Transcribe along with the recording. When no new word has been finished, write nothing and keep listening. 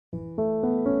In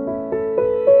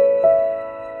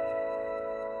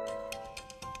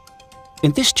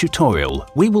this tutorial,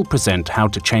 we will present how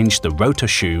to change the rotor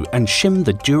shoe and shim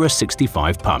the Dura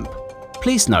 65 pump.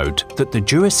 Please note that the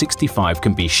Dura 65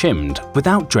 can be shimmed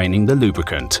without draining the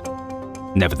lubricant.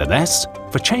 Nevertheless,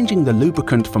 for changing the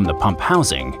lubricant from the pump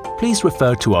housing, please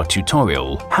refer to our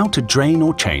tutorial how to drain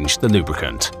or change the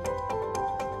lubricant.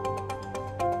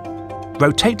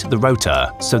 Rotate the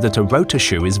rotor so that a rotor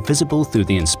shoe is visible through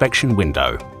the inspection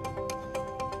window.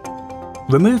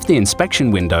 Remove the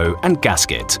inspection window and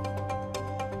gasket.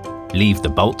 Leave the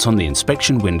bolts on the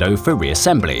inspection window for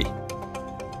reassembly.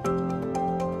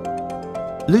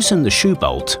 Loosen the shoe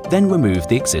bolt, then remove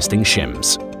the existing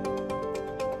shims.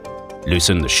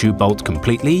 Loosen the shoe bolt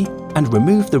completely and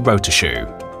remove the rotor shoe.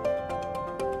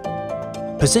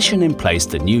 Position in place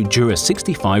the new Dura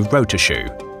 65 rotor shoe.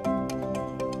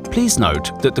 Please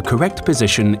note that the correct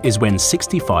position is when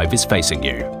 65 is facing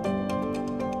you.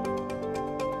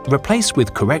 Replace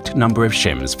with correct number of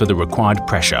shims for the required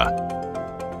pressure.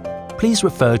 Please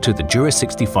refer to the Dura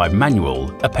 65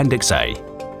 manual, Appendix A.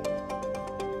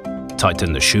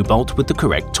 Tighten the shoe bolt with the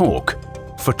correct torque.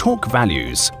 For torque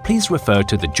values, please refer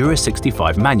to the Dura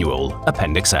 65 manual,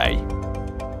 Appendix A.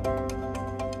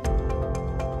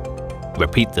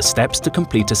 Repeat the steps to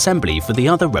complete assembly for the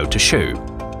other rotor shoe.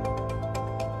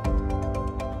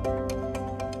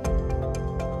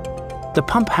 The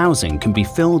pump housing can be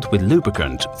filled with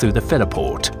lubricant through the filler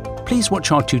port. Please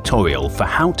watch our tutorial for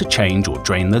how to change or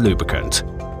drain the lubricant.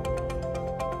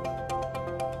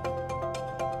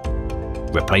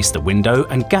 Replace the window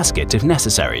and gasket if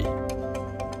necessary.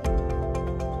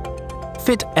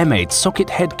 Fit M8 socket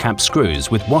head cap screws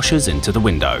with washers into the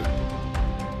window.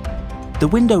 The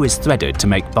window is threaded to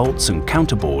make bolts and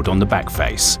counterboard on the back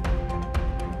face.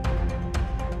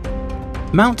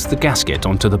 Mount the gasket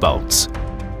onto the bolts.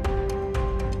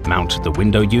 Mount the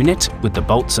window unit with the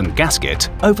bolts and gasket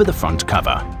over the front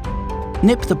cover.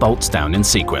 Nip the bolts down in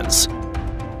sequence.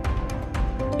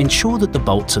 Ensure that the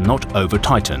bolts are not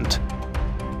over-tightened.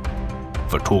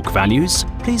 For torque values,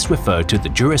 please refer to the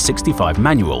Dura 65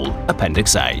 manual,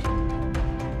 Appendix A.